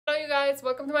you guys,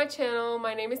 welcome to my channel.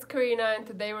 My name is Karina and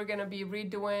today we're gonna be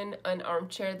redoing an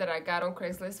armchair that I got on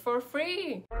Craigslist for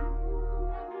free.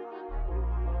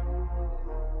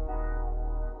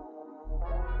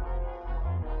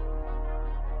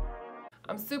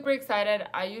 I'm super excited.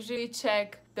 I usually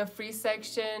check the free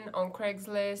section on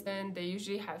Craigslist and they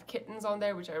usually have kittens on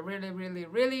there, which I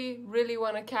really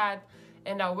want a cat,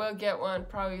 and I will get one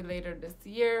probably later this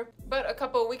year. But a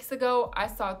couple of weeks ago I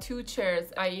saw two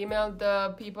chairs. I emailed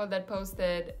the people that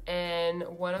posted and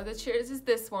one of the chairs is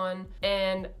this one,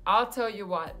 and I'll tell you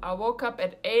what, I woke up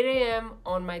at 8 a.m.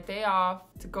 on my day off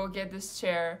to go get this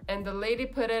chair, and the lady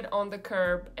put it on the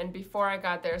curb, and before I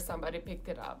got there somebody picked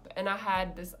it up, and I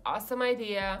had this awesome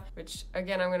idea, which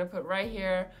again I'm gonna put right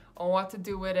here, on what to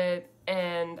do with it,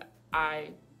 and I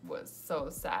was so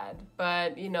sad,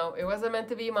 but you know, it wasn't meant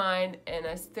to be mine and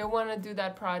I still want to do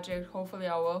that project. Hopefully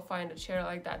I will find a chair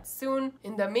like that soon.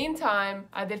 In the meantime,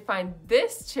 I did find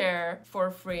this chair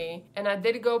for free and I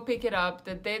did go pick it up.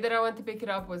 The day that I went to pick it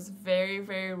up was very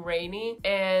rainy,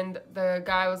 and the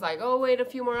guy was like, oh, wait a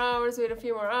few more hours,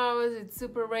 it's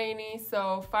super rainy.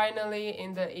 So finally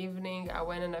in the evening I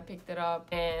went and I picked it up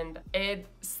and it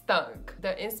stunk.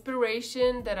 The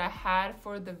inspiration that I had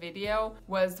for the video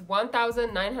was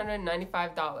 $1,995.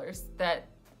 That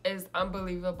is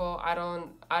unbelievable.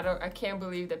 I can't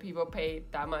believe that people pay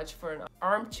that much for an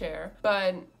armchair,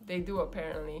 but they do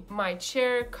apparently. My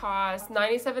chair cost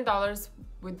 $97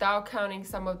 without counting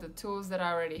some of the tools that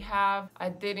I already have. I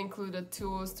did include the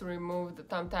tools to remove the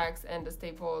thumbtacks and the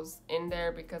staples in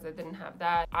there because I didn't have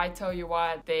that. I tell you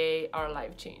what, they are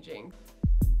life-changing.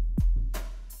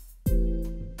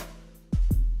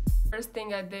 First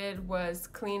thing I did was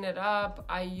clean it up.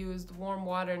 I used warm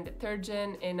water and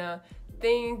detergent in a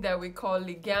thing that we call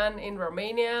ligan in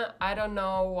Romania. I don't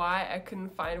know why I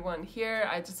couldn't find one here.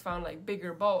 I just found like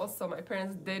bigger bowls, so my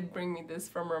parents did bring me this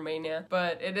from Romania,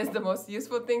 but it is the most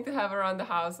useful thing to have around the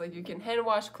house. Like, you can hand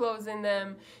wash clothes in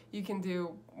them, you can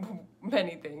do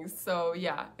many things. So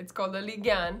yeah, it's called a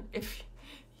ligan. If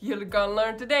you're gonna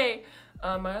learn today.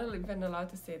 Am I even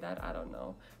allowed to say that? I don't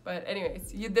know. But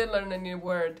anyways, you did learn a new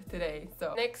word today.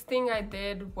 So next thing I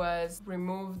did was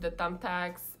remove the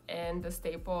thumbtacks and the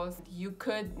staples. You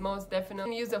could most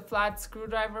definitely use a flat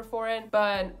screwdriver for it,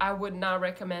 but I would not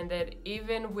recommend it.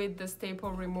 Even with the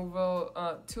staple removal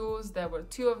tools, there were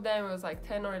two of them. It was like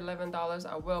 $10 or $11.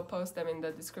 I will post them in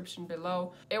the description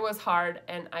below. It was hard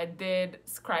and I did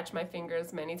scratch my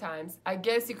fingers many times. I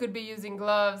guess you could be using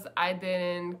gloves. I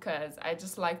didn't, because I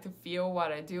just like to feel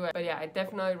what I do. But yeah, I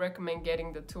definitely recommend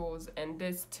getting the tools, and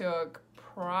this took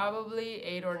probably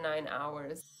 8 or 9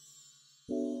 hours.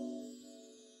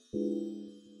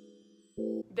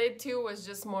 Day two was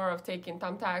just more of taking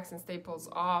thumbtacks and staples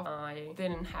off. I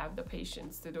didn't have the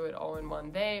patience to do it all in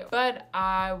one day, but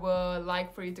I would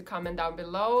like for you to comment down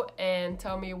below and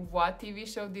tell me what TV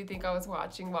show do you think I was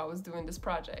watching while I was doing this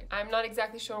project. I'm not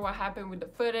exactly sure what happened with the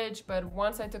footage, but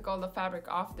once I took all the fabric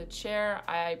off the chair,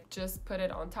 I just put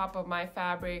it on top of my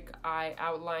fabric. I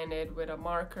outlined it with a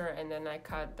marker and then I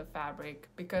cut the fabric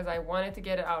because I wanted to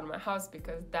get it out of my house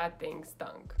because that thing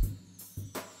stunk.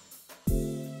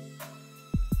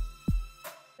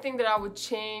 Thing that I would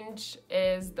change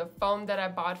is the foam that I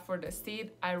bought for the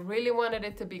seat. I really wanted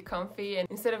it to be comfy, and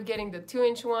instead of getting the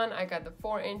 2-inch one, I got the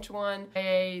 4-inch one.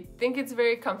 I think it's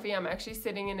very comfy. I'm actually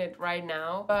sitting in it right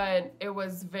now, but it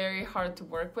was very hard to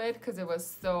work with because it was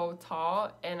so tall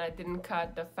and I didn't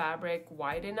cut the fabric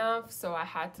wide enough, so I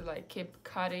had to like keep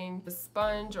cutting the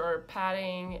sponge or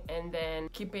padding and then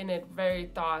keeping it very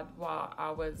taut while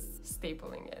I was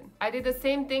stapling it. I did the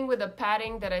same thing with the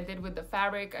padding that I did with the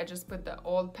fabric. I just put the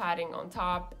old padding on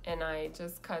top and I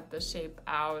just cut the shape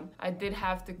out. I did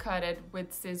have to cut it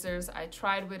with scissors. I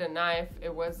tried with a knife.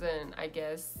 It wasn't, I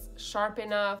guess, sharp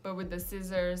enough, but with the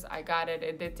scissors I got it.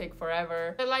 It did take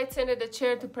forever. I light tinted the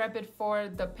chair to prep it for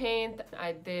the paint.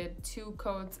 I did 2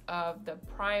 coats of the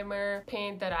primer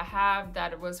paint that I have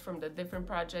that was from the different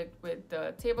project with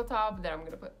the tabletop that I'm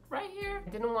gonna put right here. I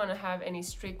didn't want to have any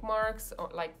streak marks or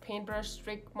like paintbrush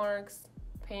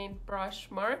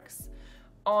marks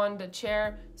on the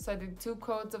chair, so I did 2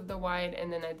 coats of the white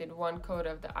and then I did 1 coat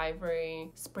of the ivory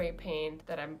spray paint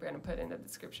that I'm gonna put in the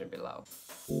description below.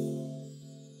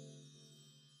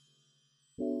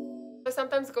 But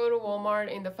sometimes go to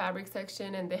Walmart in the fabric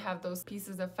section and they have those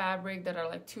pieces of fabric that are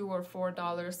like $2 or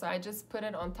 $4. So I just put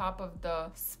it on top of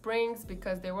the springs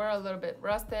because they were a little bit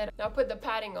rusted. Now put the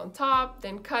padding on top,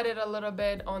 then cut it a little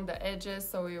bit on the edges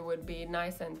so it would be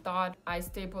nice and taut. I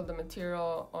stapled the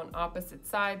material on opposite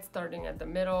sides, starting at the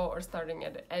middle or starting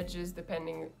at the edges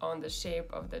depending on the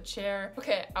shape of the chair.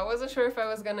 Okay, I wasn't sure if I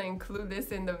was gonna include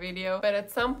this in the video, but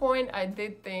at some point I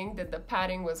did think that the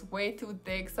padding was way too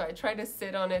thick, so I tried to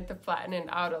sit on it to flatten it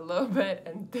out a little bit,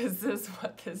 and this is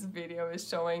what this video is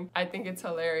showing. I think it's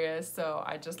hilarious, so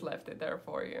I just left it there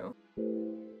for you.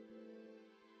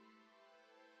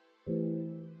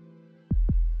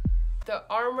 The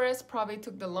armrests probably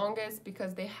took the longest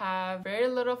because they have very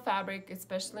little fabric,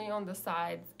 especially on the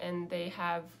sides, and they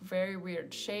have very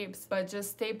weird shapes, but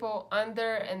just staple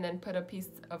under and then put a piece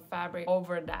of fabric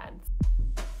over that.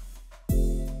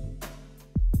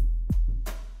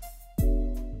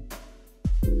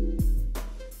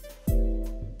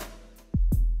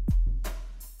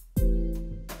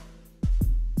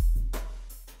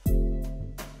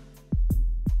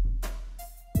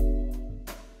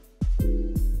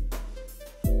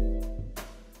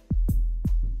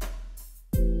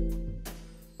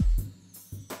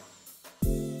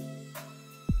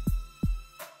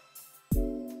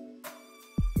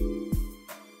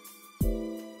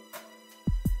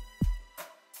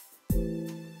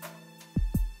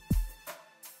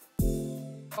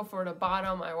 For the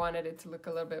bottom, I wanted it to look a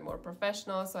little bit more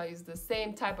professional, so I used the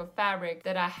same type of fabric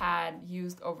that I had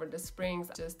used over the springs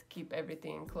just to keep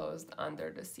everything enclosed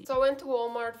under the seat. So I went to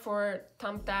Walmart for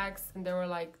thumbtacks and they were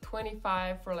like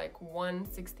 $25 for like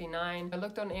 $169. I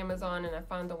looked on Amazon and I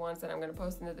found the ones that I'm going to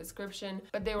post in the description,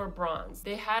 but they were bronze.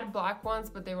 They had black ones,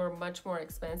 but they were much more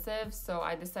expensive, so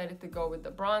I decided to go with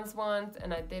the bronze ones,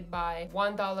 and I did buy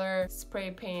 $1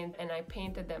 spray paint and I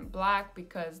painted them black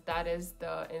because that is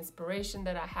the inspiration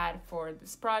that I had for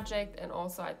this project, and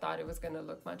also I thought it was gonna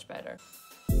look much better.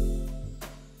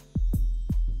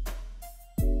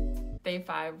 Day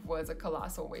 5 was a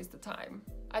colossal waste of time.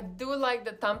 I do like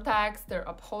the thumbtacks, they're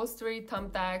upholstery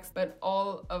thumbtacks, but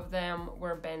all of them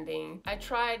were bending. I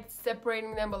tried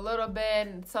separating them a little bit,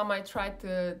 and some I tried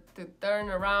to turn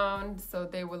around so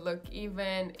they would look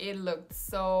even. It looked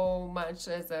so much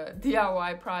as a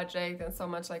DIY project and so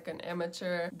much like an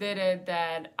amateur did it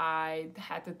that I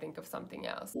had to think of something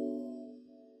else.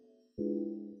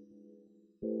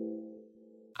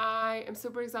 I am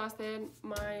super exhausted.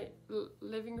 My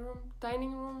living room,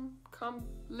 dining room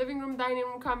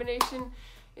combination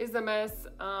is a mess.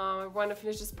 I want to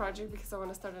finish this project because I want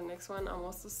to start the next one. I'm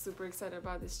also super excited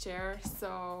about this chair,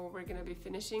 so we're gonna be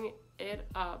finishing it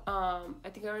up. I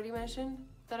think I already mentioned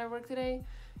that I work today,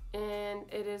 and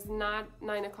it is not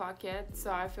 9 o'clock yet,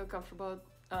 so I feel comfortable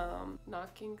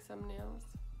knocking some nails,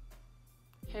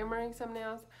 hammering some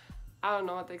nails. I don't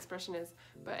know what the expression is,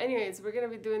 but anyways, we're gonna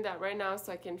be doing that right now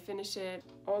so I can finish it.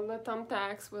 All the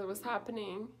thumbtacks, what was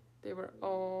happening, they were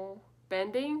all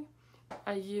bending.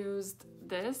 I used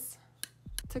this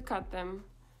to cut them,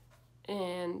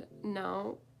 and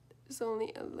now there's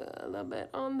only a little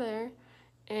bit on there,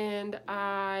 and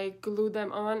I glued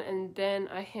them on and then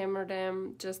I hammered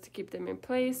them just to keep them in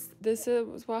place. This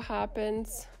is what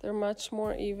happens. They're much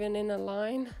more even in a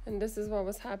line, and this is what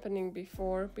was happening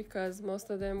before because most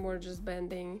of them were just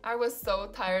bending. I was so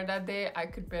tired that day I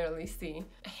could barely see,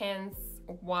 hence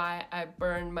why I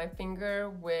burned my finger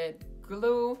with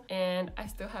glue, and I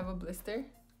still have a blister.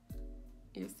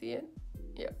 You see it?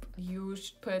 Yep. You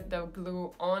should put the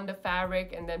glue on the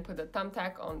fabric and then put the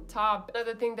thumbtack on top.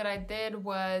 Another thing that I did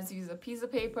was use a piece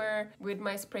of paper with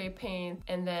my spray paint,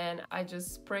 and then I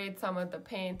just sprayed some of the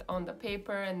paint on the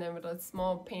paper, and then with a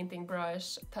small painting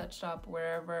brush touched up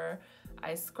wherever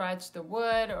I scratched the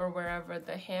wood or wherever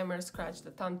the hammer scratched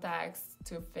the thumbtacks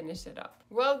to finish it up.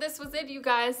 Well, this was it, you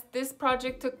guys. This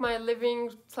project took my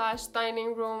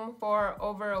living/dining room for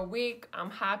over a week.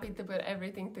 I'm happy to put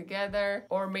everything together,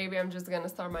 or maybe I'm just gonna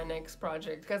start my next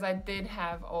project because I did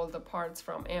have all the parts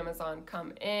from Amazon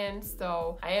come in,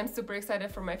 so I am super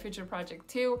excited for my future project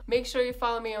too. Make sure you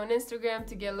follow me on Instagram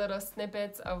to get little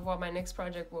snippets of what my next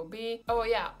project will be. Oh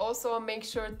yeah, also make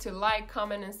sure to like,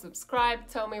 comment, and subscribe.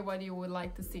 Tell me what you would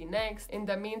like to see next. In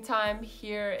the meantime,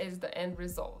 here is the end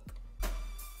result.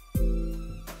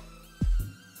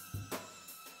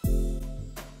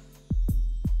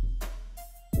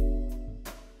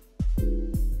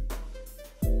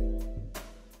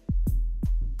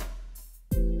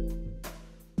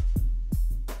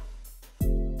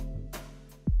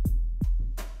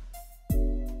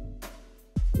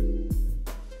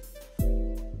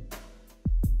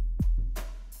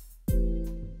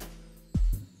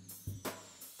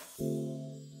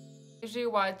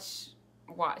 usually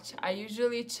I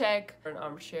usually check an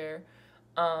armchair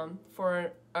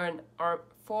for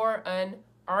an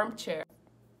armchair.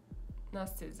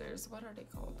 Not scissors, what are they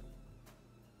called?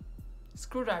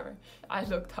 Screwdriver. I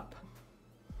looked up.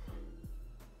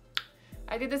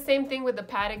 I did the same thing with the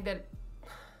padding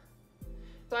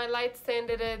so I light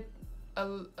sanded it a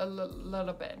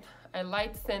little bit. I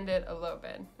light sanded a little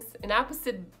bit. An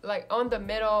opposite, like on the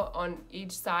middle, on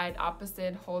each side,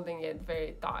 opposite, holding it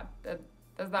very taut.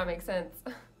 Does that make sense?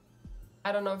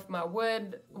 I don't know if my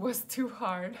wood was too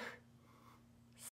hard.